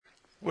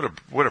What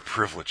a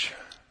privilege.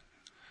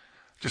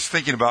 Just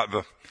thinking about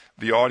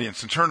the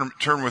audience, and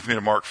turn with me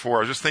to Mark 4. I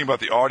was just thinking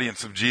about the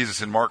audience of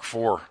Jesus in Mark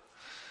 4.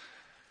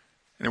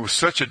 And it was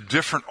such a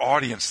different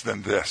audience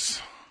than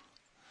this.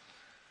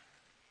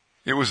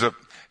 It was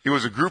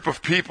a group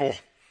of people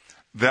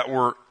that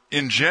were,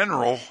 in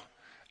general,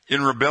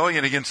 in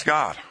rebellion against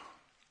God.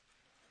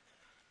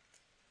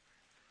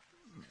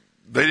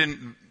 They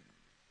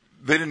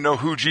didn't know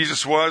who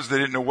Jesus was. They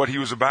didn't know what he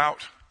was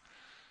about.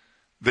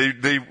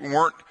 They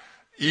weren't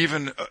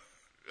even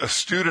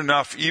astute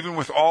enough, even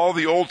with all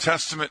the Old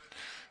Testament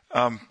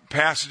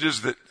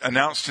passages that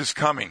announced his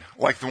coming,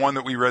 like the one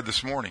that we read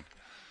this morning.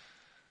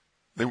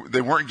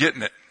 They weren't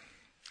getting it.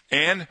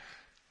 And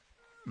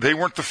they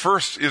weren't the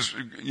first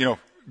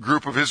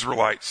group of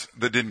Israelites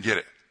that didn't get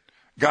it.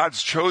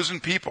 God's chosen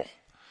people.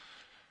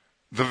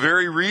 The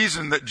very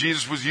reason that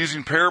Jesus was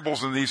using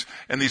parables and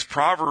these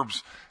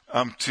proverbs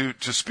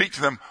to speak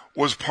to them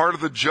was part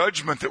of the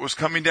judgment that was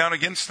coming down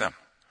against them.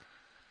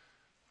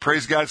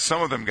 Praise God,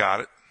 some of them got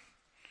it.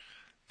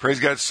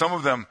 Praise God, some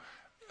of them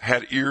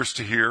had ears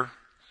to hear,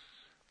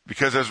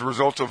 because as a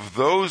result of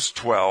those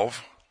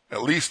 12,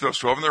 at least those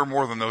 12, and there were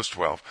more than those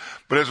 12,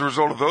 but as a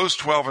result of those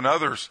 12 and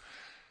others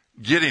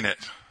getting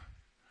it,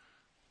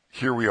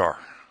 here we are.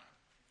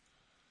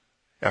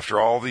 After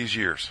all these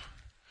years,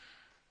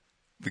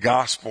 the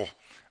gospel,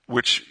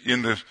 which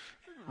in the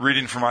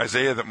reading from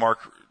Isaiah that Mark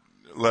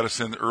led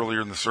us in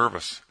earlier in the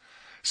service,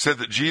 said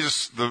that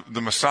Jesus, the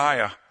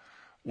Messiah,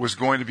 was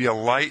going to be a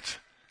light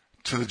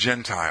to the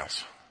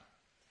Gentiles.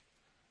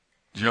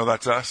 Do you know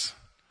that's us?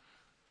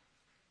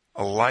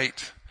 A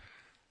light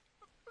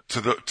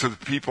to the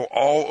people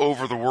all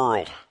over the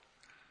world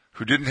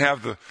who didn't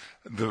have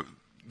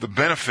the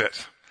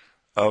benefit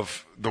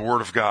of the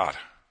Word of God.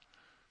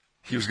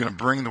 He was going to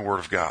bring the Word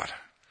of God.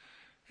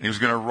 And he was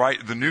going to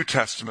write the New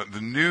Testament, the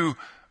new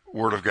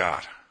Word of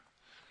God.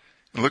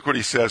 And look what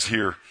he says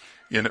here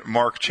in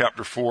Mark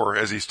chapter 4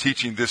 as he's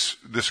teaching this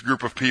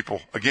group of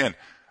people, again,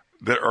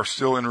 that are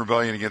still in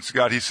rebellion against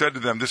God. He said to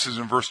them, this is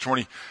in verse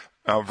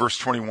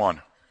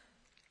 21.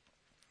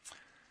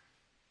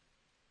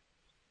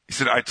 He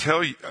said,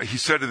 he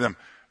said to them,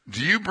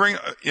 do you bring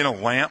in a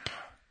lamp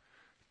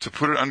to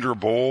put it under a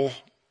bowl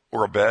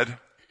or a bed?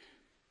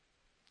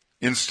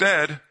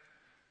 Instead,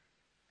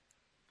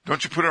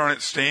 don't you put it on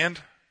its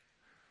stand?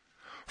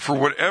 For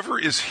whatever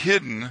is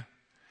hidden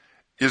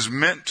is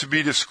meant to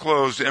be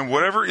disclosed, and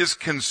whatever is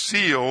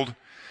concealed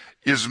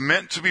is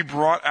meant to be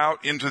brought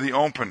out into the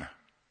open.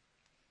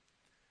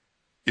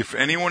 If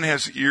anyone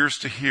has ears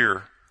to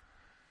hear,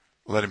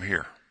 let him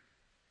hear.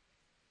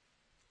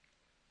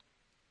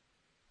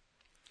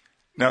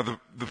 Now,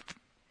 the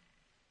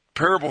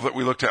parable that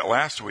we looked at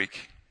last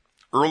week,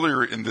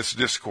 earlier in this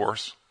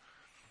discourse,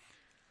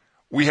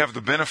 we have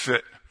the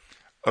benefit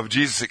of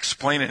Jesus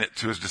explaining it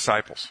to his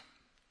disciples.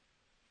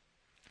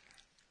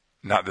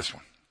 Not this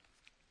one.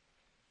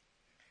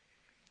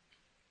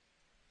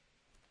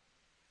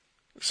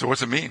 So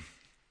what's it mean?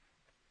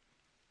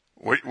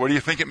 What do you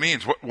think it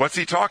means? What's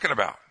he talking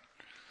about?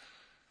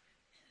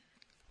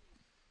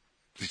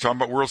 Is he talking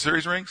about World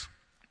Series rings?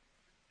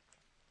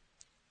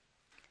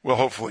 Well,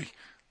 hopefully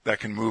that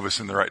can move us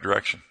in the right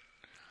direction.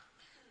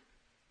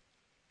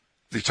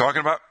 Is he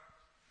talking about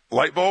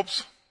light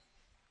bulbs?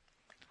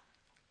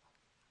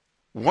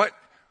 What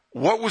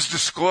was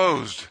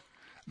disclosed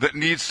that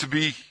needs to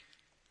be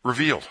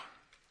revealed?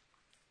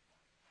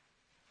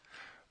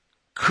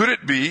 Could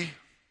it be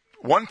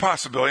one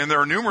possibility, and there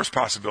are numerous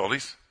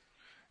possibilities.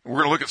 We're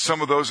going to look at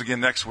some of those again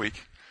next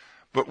week.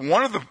 But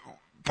one of the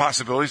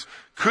possibilities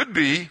could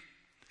be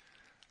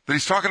that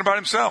he's talking about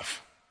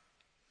himself.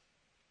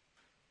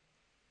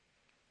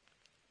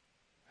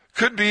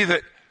 Could be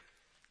that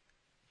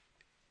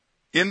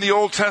in the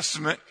Old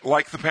Testament,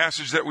 like the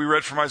passage that we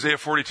read from Isaiah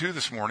 42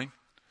 this morning,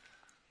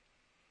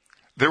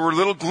 there were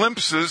little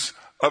glimpses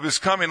of his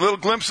coming, little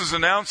glimpses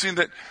announcing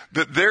that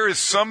there is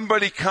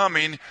somebody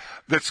coming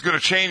that's going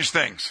to change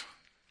things.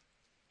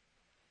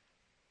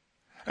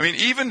 I mean,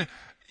 even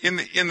in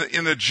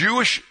the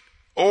Jewish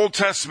Old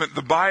Testament,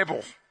 the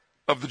Bible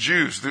of the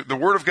Jews, the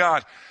Word of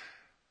God,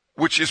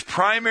 which is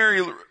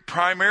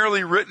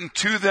primarily written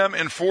to them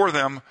and for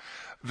them,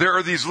 there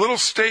are these little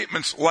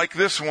statements like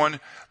this one,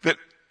 that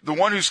the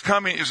one who's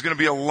coming is going to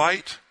be a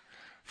light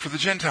for the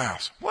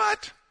Gentiles.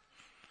 What?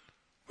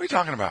 What are you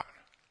talking about?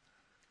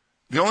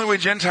 The only way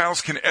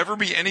Gentiles can ever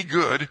be any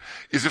good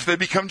is if they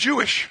become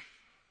Jewish.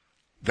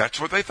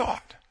 That's what they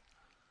thought.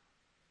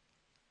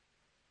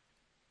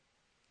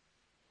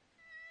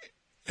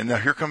 And now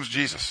here comes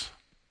Jesus.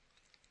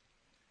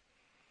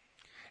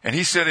 And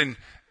he said in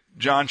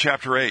John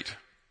chapter 8,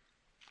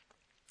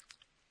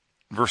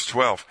 verse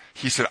 12,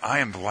 he said, I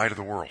am the light of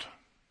the world.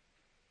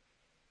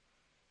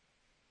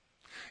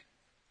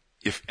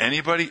 If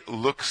anybody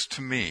looks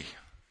to me,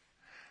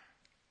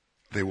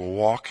 they will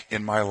walk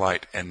in my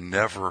light and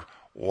never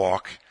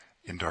walk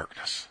in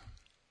darkness.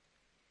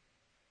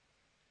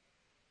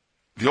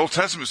 The Old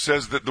Testament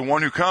says that the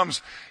one who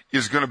comes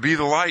is going to be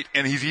the light,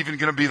 and he's even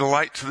going to be the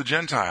light to the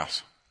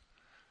Gentiles.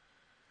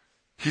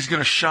 He's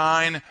going to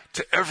shine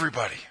to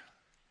everybody.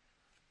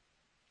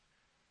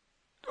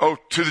 Oh,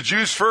 to the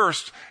Jews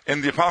first,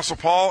 and the Apostle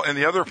Paul and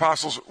the other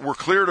apostles were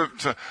clear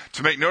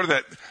to make note of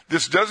that.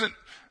 This doesn't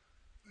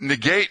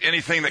negate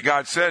anything that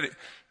God said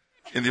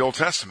in the Old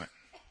Testament.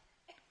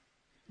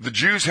 The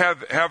Jews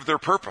have their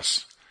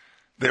purpose.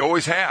 They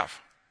always have,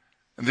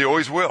 and they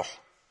always will.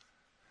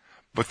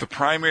 But the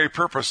primary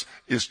purpose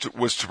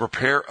was to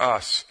prepare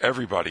us,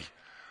 everybody,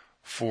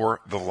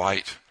 for the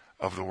light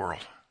of the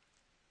world.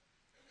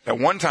 At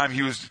one time,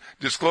 he was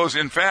disclosed.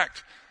 In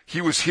fact,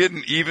 he was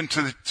hidden even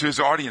to his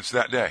audience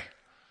that day.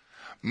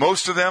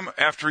 Most of them,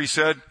 after he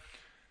said,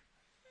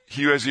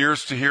 "He who has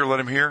ears to hear, let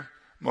him hear,"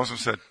 most of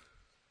them said,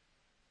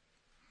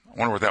 "I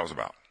wonder what that was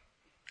about."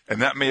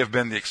 And that may have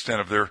been the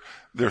extent of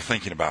their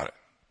thinking about it.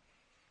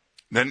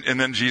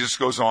 Then Jesus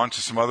goes on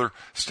to some other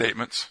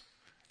statements,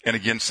 and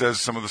again says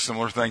some of the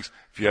similar things.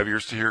 If you have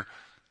ears to hear,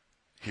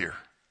 hear.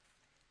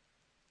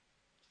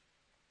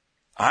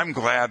 I'm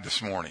glad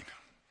this morning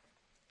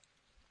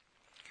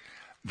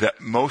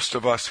that most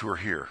of us who are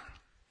here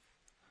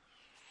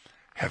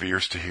have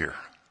ears to hear.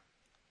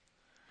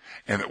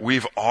 And that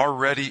we've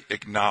already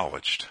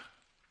acknowledged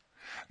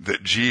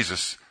that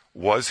Jesus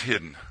was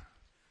hidden,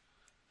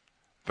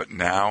 but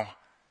now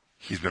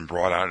he's been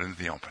brought out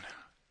into the open.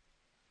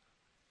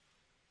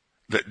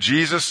 That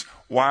Jesus,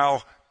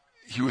 while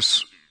he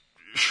was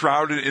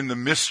shrouded in the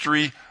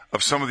mystery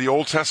of some of the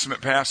Old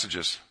Testament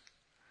passages,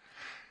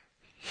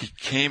 he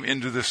came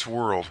into this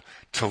world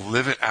to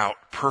live it out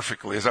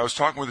perfectly. As I was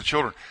talking with the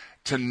children,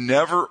 to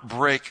never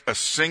break a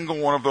single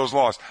one of those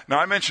laws. Now,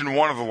 I mentioned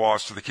one of the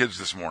laws to the kids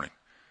this morning.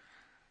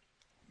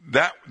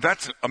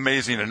 That's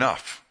amazing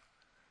enough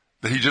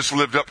that he just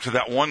lived up to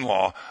that one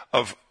law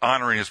of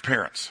honoring his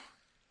parents.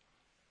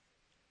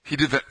 He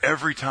did that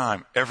every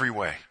time, every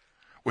way,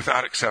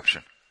 without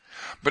exception.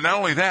 But not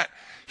only that,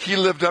 he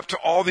lived up to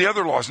all the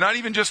other laws, not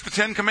even just the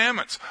 10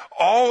 Commandments,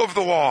 all of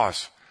the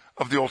laws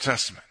of the Old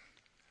Testament.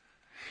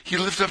 He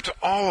lived up to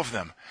all of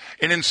them.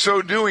 And in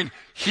so doing,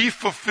 he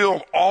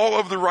fulfilled all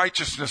of the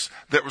righteousness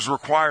that was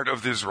required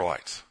of the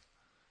Israelites.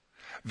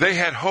 They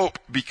had hope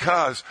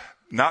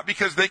not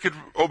because they could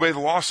obey the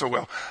law so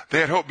well. They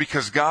had hope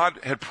because God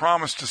had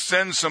promised to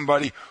send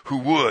somebody who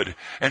would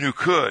and who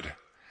could.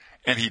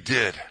 And he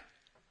did.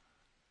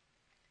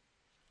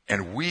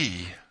 And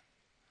we,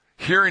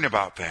 hearing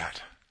about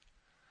that,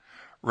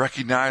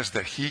 recognize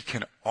that he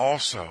can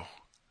also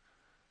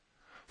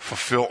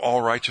fulfill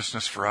all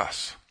righteousness for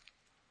us.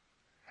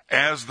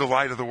 As the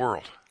light of the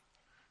world.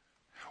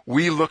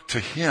 We look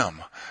to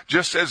him,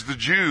 just as the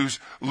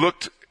Jews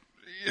looked,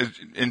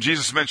 and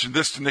Jesus mentioned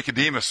this to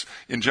Nicodemus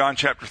in John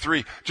chapter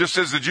 3, just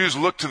as the Jews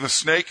looked to the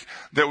snake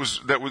that was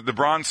the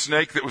bronze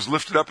snake that was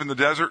lifted up in the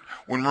desert,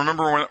 when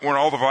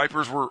all the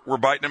vipers were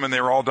biting them and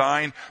they were all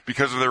dying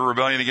because of their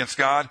rebellion against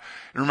God.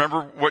 And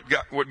remember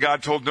what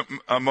God told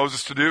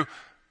Moses to do?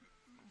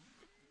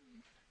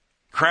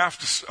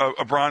 Craft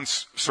a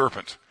bronze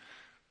serpent.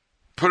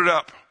 Put it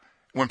up.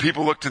 When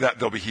people look to that,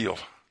 they'll be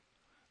healed.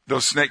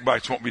 Those snake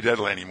bites won't be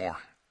deadly anymore.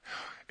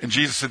 And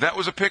Jesus said that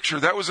was a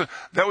picture. That was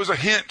a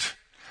hint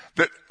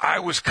that I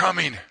was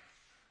coming.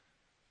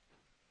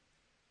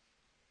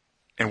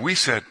 And we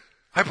said,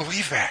 I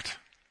believe that.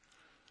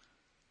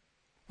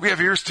 We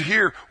have ears to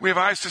hear. We have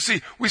eyes to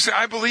see. We say,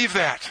 I believe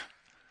that.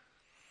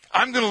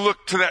 I'm going to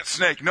look to that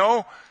snake.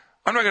 No,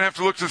 I'm not going to have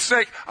to look to the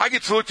snake. I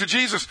get to look to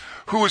Jesus,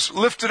 who was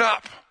lifted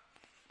up.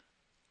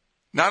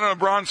 Not on a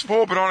bronze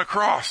pole, but on a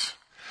cross.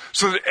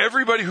 So that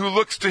everybody who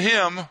looks to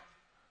him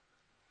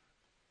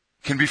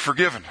can be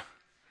forgiven.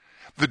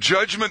 The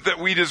judgment that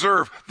we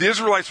deserve. The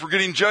Israelites were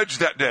getting judged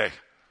that day.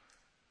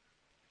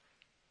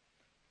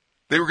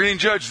 They were getting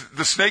judged.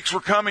 The snakes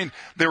were coming.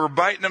 They were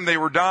biting them. They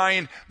were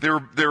dying. They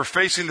were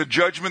facing the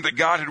judgment that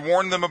God had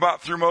warned them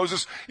about through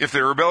Moses. If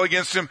they rebel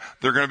against him,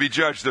 they're going to be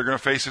judged. They're going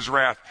to face his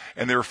wrath.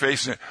 And they were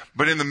facing it.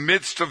 But in the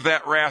midst of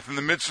that wrath, in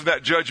the midst of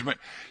that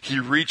judgment, he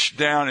reached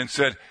down and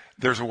said,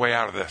 there's a way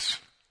out of this.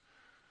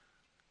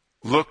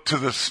 Look to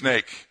the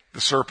snake,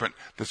 the serpent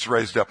that's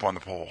raised up on the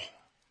pole.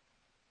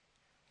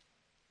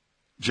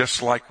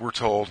 Just like we're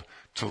told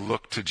to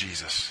look to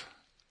Jesus,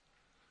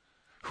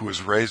 who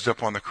was raised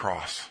up on the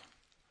cross,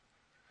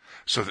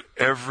 so that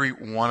every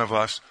one of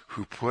us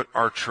who put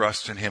our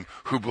trust in him,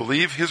 who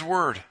believe his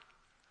word,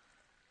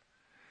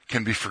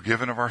 can be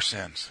forgiven of our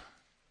sins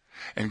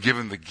and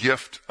given the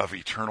gift of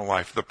eternal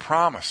life. The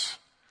promise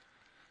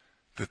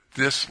that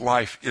this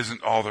life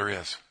isn't all there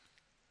is.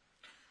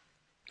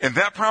 And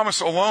that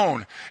promise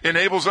alone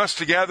enables us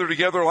to gather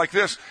together like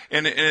this.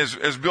 And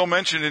as Bill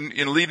mentioned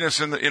in leading us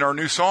in our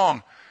new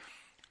song,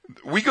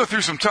 we go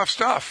through some tough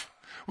stuff.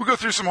 We go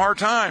through some hard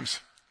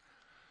times.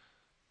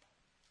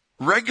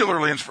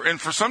 Regularly. And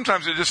for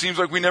sometimes it just seems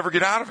like we never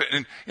get out of it.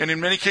 And in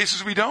many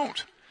cases we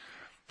don't.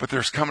 But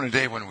there's coming a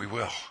day when we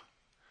will.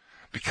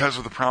 Because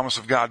of the promise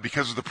of God.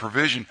 Because of the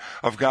provision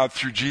of God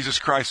through Jesus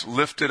Christ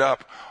lifted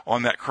up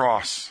on that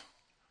cross.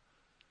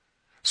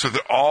 So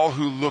that all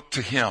who look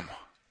to him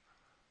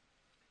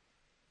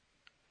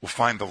will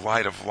find the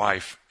light of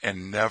life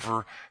and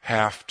never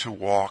have to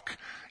walk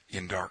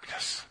in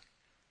darkness.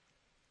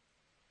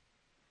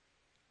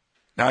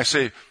 Now I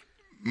say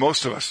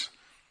most of us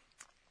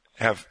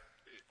have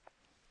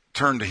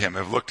turned to him,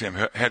 have looked to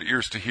him, had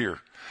ears to hear.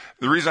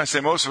 The reason I say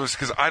most of us is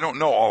because I don't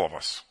know all of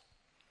us.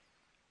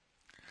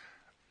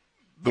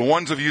 The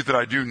ones of you that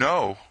I do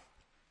know,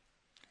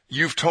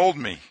 you've told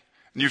me,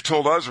 and you've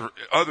told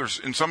others,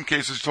 in some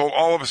cases told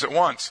all of us at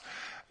once,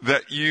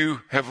 that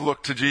you have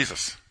looked to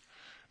Jesus,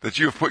 that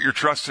you have put your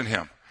trust in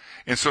him.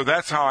 And so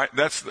that's how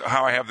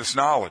I have this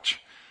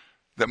knowledge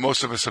that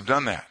most of us have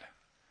done that.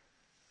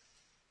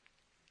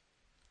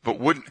 But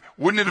wouldn't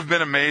it have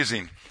been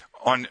amazing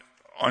on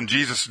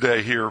Jesus'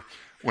 day here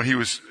when he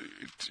was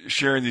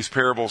sharing these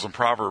parables and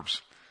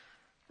proverbs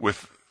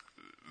with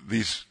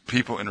these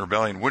people in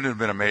rebellion? Wouldn't it have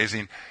been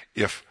amazing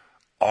if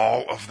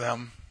all of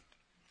them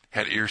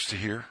had ears to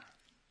hear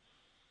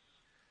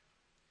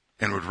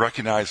and would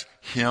recognize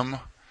him?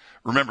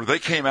 Remember, they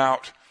came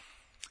out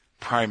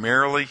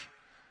primarily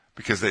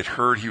because they'd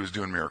heard he was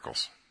doing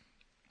miracles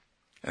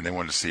and they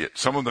wanted to see it.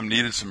 Some of them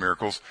needed some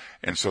miracles,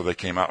 and so they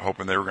came out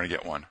hoping they were going to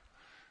get one.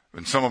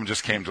 And some of them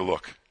just came to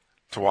look,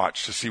 to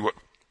watch, to see what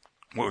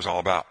it was all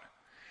about.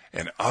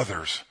 And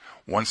others,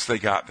 once they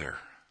got there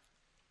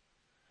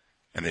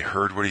and they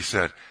heard what he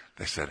said,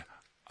 they said,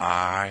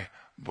 I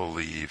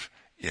believe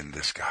in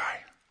this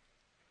guy.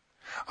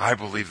 I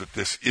believe that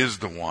this is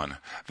the one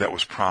that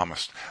was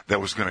promised,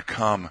 that was going to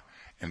come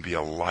and be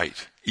a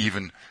light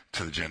even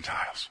to the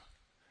Gentiles.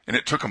 And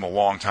it took them a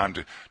long time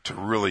to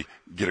really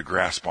get a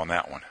grasp on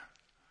that one.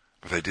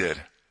 But they did.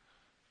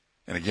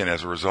 And again,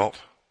 as a result,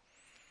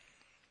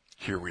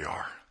 here we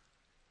are,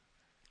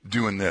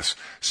 doing this,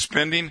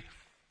 spending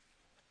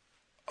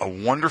a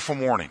wonderful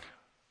morning.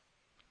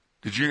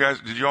 Did you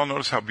all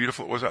notice how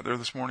beautiful it was out there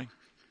this morning?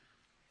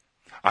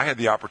 I had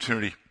the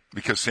opportunity,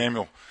 because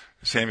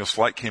Samuel's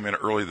flight came in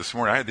early this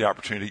morning, I had the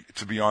opportunity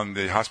to be on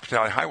the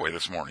Hospitality Highway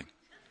this morning.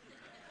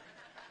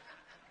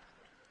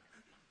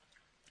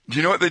 Do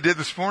you know what they did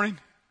this morning?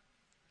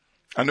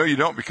 I know you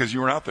don't because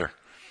you weren't out there.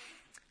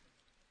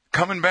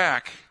 Coming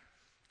back,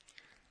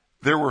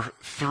 there were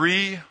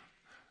 3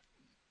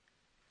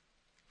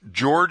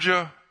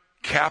 Georgia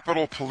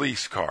Capitol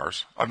Police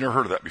cars. I've never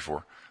heard of that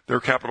before. They were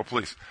Capitol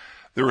Police.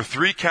 There were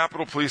 3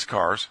 Capitol Police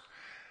cars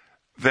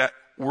that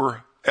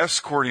were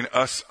escorting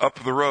us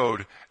up the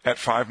road at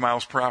 5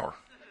 miles per hour.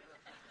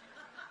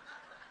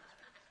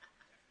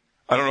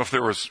 I don't know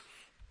if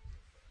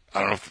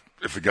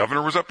if the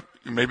governor was up.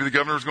 Maybe the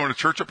governor was going to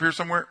church up here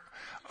somewhere.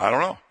 I don't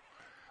know.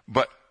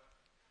 But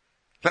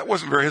that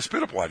wasn't very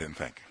hospitable, I didn't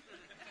think.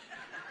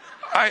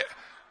 I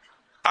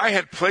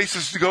had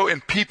places to go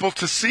and people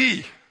to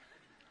see.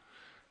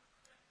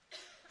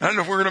 I don't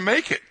know if we're going to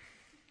make it.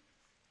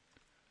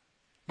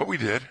 But we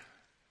did.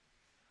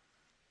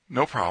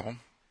 No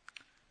problem.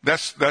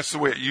 That's the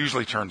way it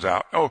usually turns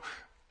out. Oh,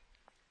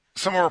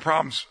 some of our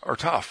problems are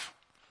tough.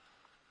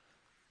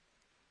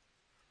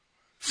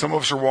 Some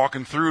of us are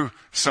walking through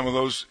some of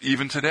those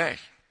even today.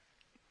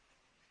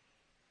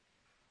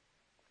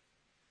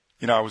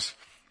 You know, I was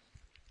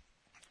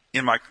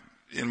in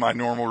my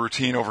normal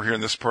routine over here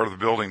in this part of the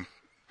building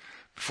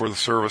before the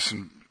service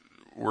and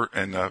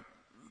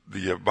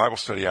the Bible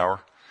study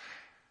hour,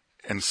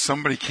 and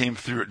somebody came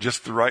through it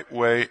just the right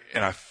way,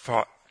 and I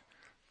thought,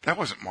 that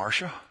wasn't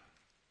Marcia.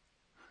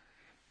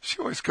 She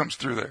always comes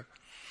through there.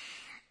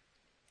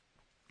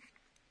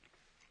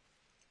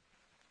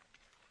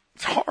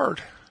 It's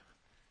hard.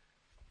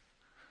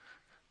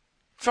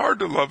 It's hard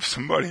to love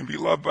somebody and be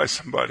loved by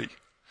somebody.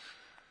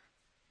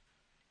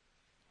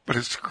 But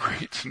it's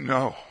great to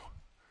know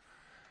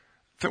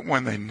that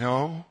when they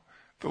know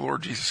the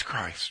Lord Jesus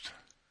Christ,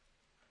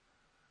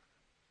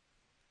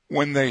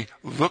 when they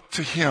look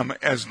to him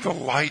as the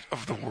light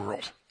of the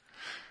world,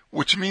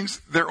 which means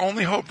their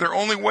only hope, their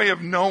only way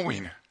of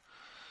knowing,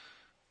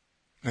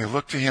 they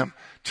look to him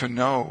to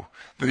know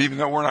that even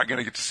though we're not going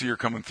to get to see her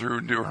coming through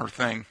and do her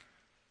thing,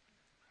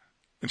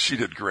 and she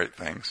did great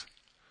things,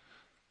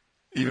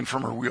 even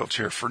from her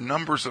wheelchair for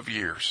numbers of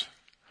years.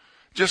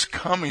 Just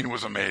coming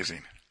was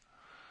amazing.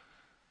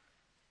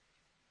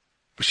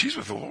 But she's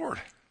with the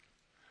Lord.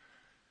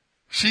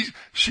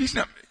 She's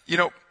not,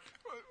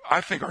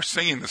 I think our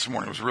singing this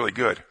morning was really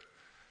good.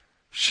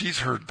 She's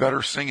heard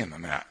better singing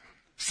than that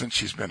since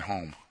she's been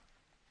home.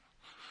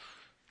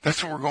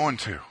 That's what we're going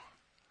to.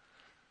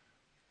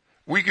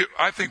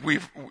 I think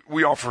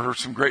we offer her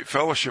some great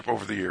fellowship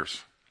over the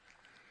years.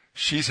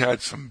 She's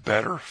had some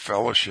better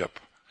fellowship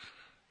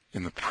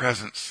in the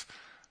presence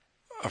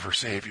of her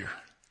Savior.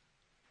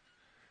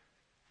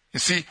 You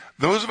see,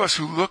 those of us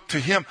who look to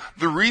him,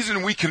 the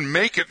reason we can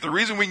make it, the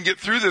reason we can get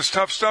through this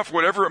tough stuff,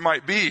 whatever it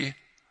might be,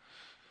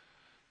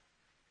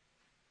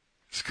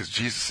 is because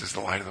Jesus is the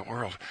light of the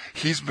world.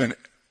 He's been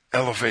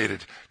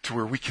elevated to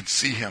where we can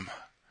see him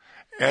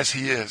as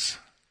he is.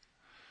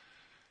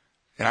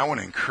 And I want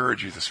to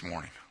encourage you this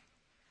morning.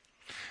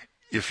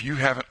 If you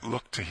haven't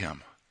looked to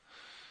him,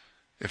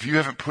 if you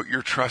haven't put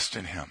your trust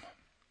in him,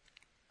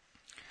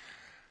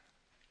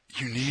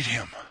 you need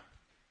him.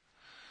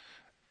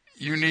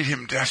 You need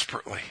him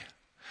desperately.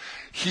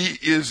 He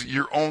is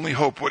your only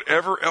hope.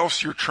 Whatever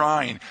else you're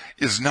trying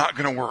is not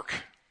going to work.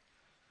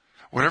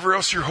 Whatever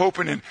else you're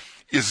hoping in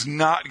is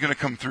not going to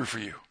come through for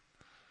you.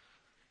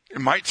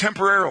 It might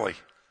temporarily,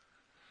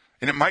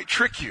 and it might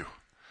trick you,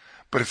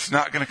 but it's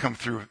not going to come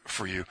through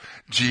for you.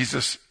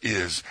 Jesus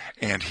is,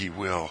 and he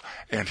will,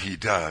 and he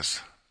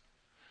does.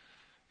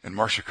 And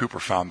Marcia Cooper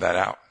found that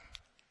out.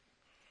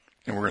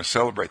 And we're going to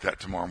celebrate that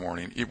tomorrow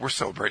morning. We're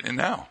celebrating it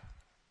now.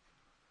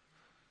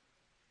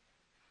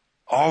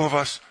 All of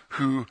us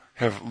who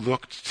have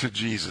looked to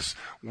Jesus,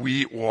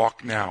 we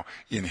walk now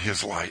in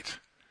his light,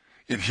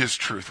 in his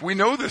truth. We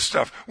know this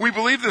stuff. We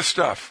believe this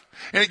stuff.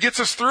 And it gets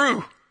us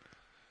through.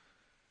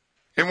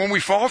 And when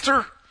we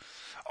falter,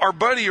 our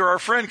buddy or our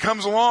friend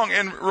comes along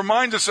and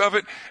reminds us of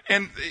it,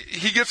 and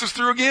he gets us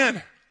through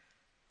again.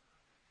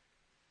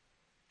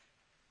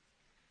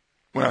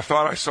 When I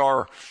thought I saw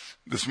her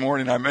this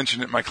morning, I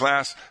mentioned it in my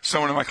class.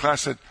 Someone in my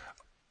class said,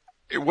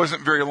 it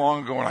wasn't very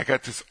long ago when I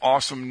got this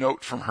awesome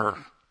note from her,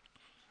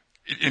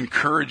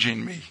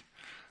 encouraging me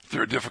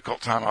through a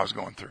difficult time I was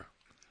going through.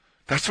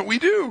 That's what we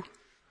do.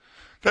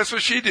 That's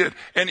what she did.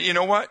 And you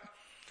know what?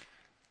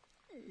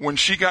 When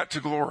she got to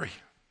glory,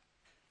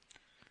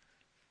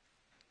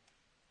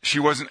 she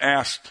wasn't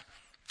asked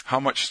how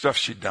much stuff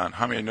she'd done,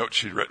 how many notes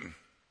she'd written,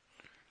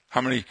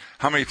 how many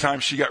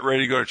times she got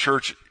ready to go to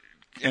church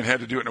and had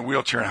to do it in a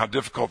wheelchair and how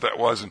difficult that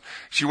was. And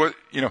she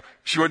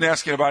wasn't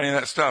asking about any of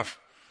that stuff.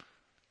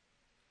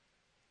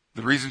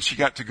 The reason she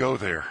got to go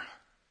there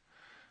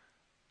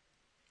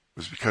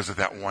was because of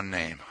that one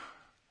name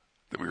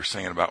that we were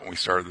singing about when we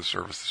started the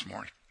service this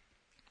morning.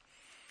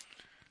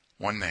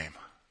 One name.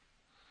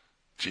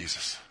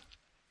 Jesus.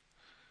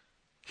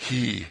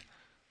 He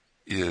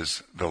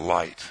is the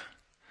light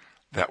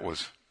that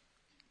was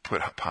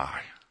put up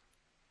high.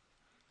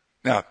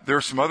 Now, there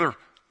are some other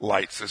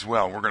lights as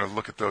well. We're going to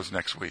look at those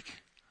next week.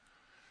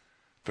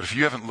 But if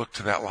you haven't looked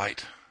to that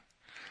light,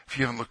 if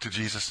you haven't looked to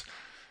Jesus,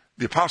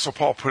 the Apostle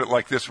Paul put it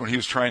like this when he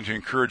was trying to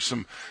encourage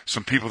some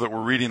people that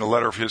were reading a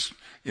letter of his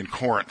in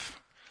Corinth.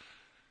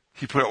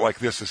 He put it like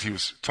this as he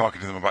was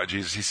talking to them about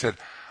Jesus. He said,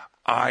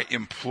 I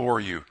implore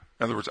you.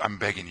 In other words, I'm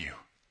begging you.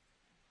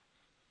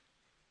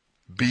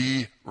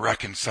 Be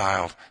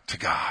reconciled to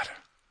God.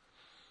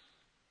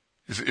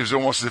 It was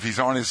almost as if he's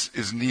on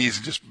his knees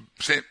and just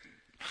saying,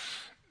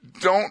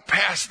 don't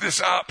pass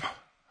this up.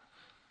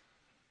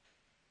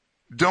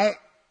 Don't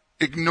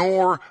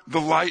ignore the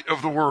light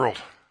of the world.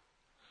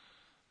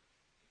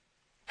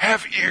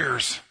 Have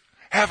ears.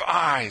 Have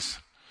eyes.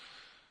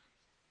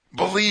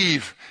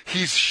 Believe.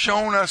 He's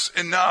shown us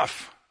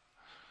enough.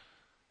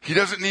 He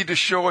doesn't need to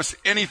show us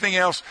anything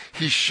else.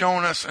 He's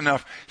shown us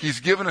enough. He's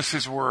given us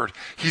his word.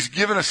 He's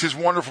given us his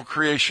wonderful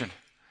creation.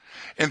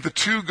 And the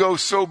two go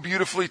so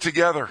beautifully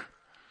together.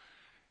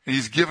 And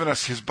he's given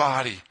us his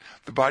body,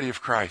 the body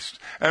of Christ.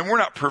 And we're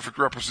not perfect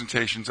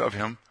representations of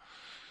him.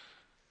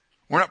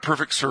 We're not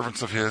perfect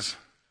servants of his.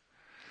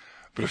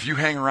 But if you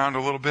hang around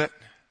a little bit,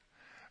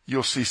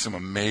 you'll see some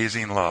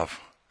amazing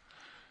love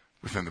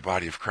within the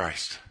body of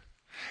Christ.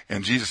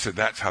 And Jesus said,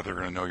 that's how they're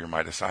going to know you're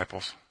my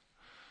disciples.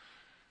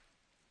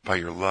 By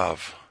your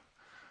love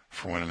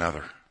for one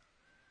another.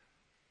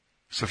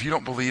 So if you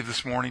don't believe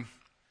this morning,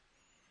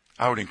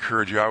 I would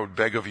encourage you, I would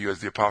beg of you, as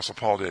the Apostle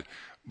Paul did,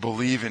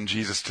 believe in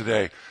Jesus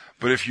today.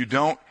 But if you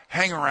don't,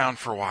 hang around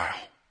for a while.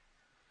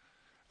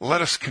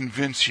 Let us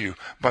convince you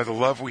by the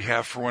love we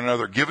have for one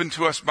another, given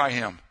to us by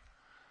him,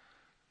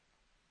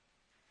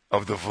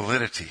 of the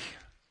validity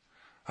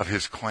of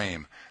his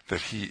claim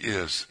that he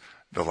is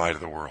the light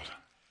of the world.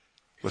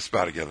 Let's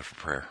bow together for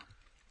prayer.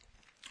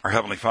 Our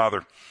Heavenly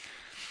Father,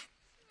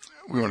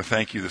 we want to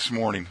thank you this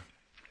morning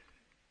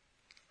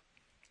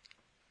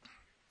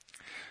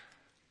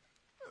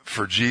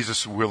for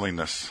Jesus'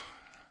 willingness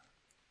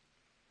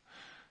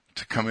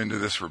to come into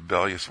this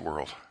rebellious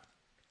world.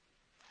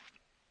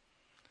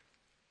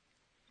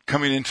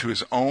 Coming into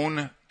his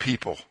own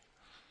people.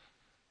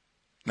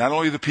 Not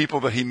only the people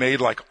that he made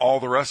like all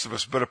the rest of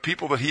us, but a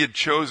people that he had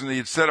chosen, that he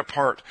had set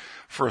apart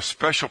for a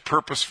special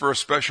purpose, for a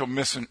special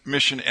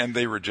mission, and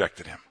they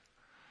rejected him.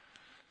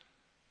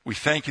 We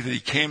thank you that he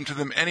came to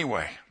them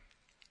anyway.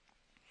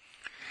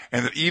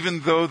 And that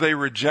even though they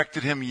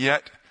rejected him,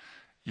 yet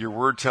your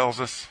word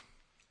tells us,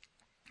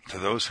 to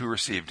those who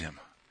received him,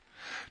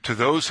 to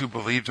those who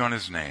believed on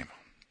his name,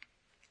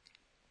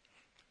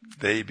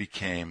 they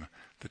became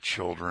the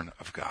children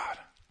of God.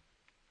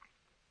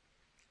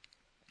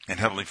 And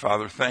Heavenly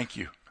Father, thank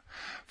you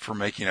for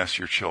making us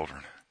your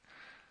children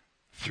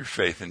through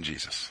faith in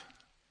Jesus.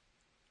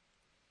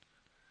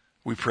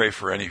 We pray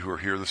for any who are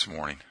here this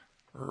morning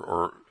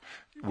or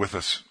with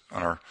us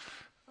on our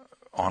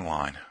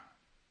online,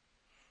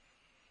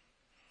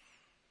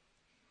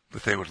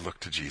 that they would look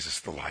to Jesus,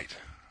 the light.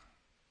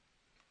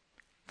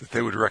 That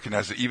they would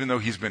recognize that even though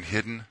he's been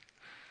hidden,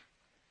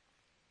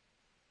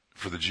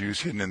 for the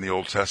Jews hidden in the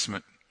Old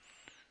Testament,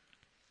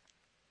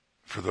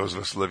 for those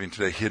of us living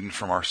today hidden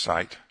from our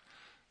sight,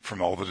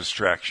 from all the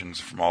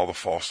distractions, from all the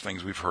false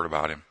things we've heard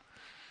about him.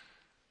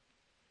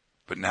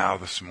 But now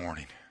this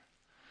morning,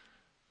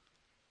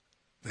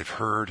 they've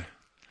heard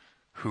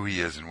who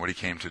he is and what he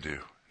came to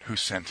do, who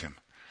sent him.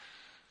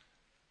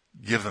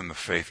 Give them the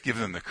faith, give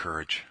them the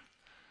courage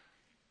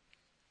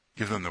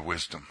Give them the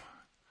wisdom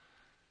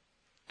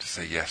to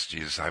say, yes,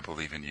 Jesus, I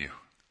believe in you.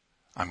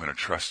 I'm going to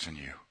trust in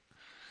you.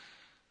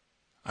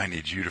 I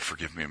need you to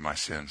forgive me of my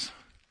sins.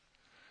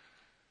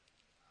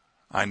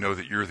 I know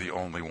that you're the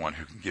only one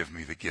who can give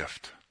me the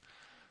gift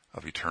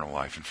of eternal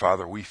life. And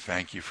Father, we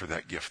thank you for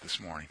that gift this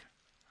morning.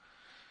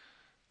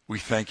 We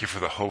thank you for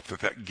the hope that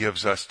that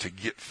gives us to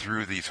get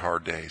through these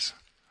hard days.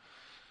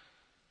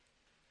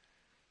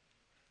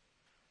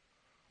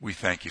 We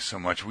thank you so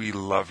much. We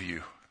love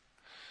you.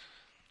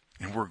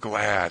 And we're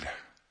glad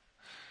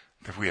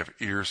that we have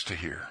ears to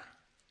hear.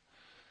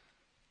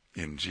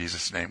 In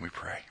Jesus' name we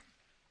pray.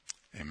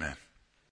 Amen.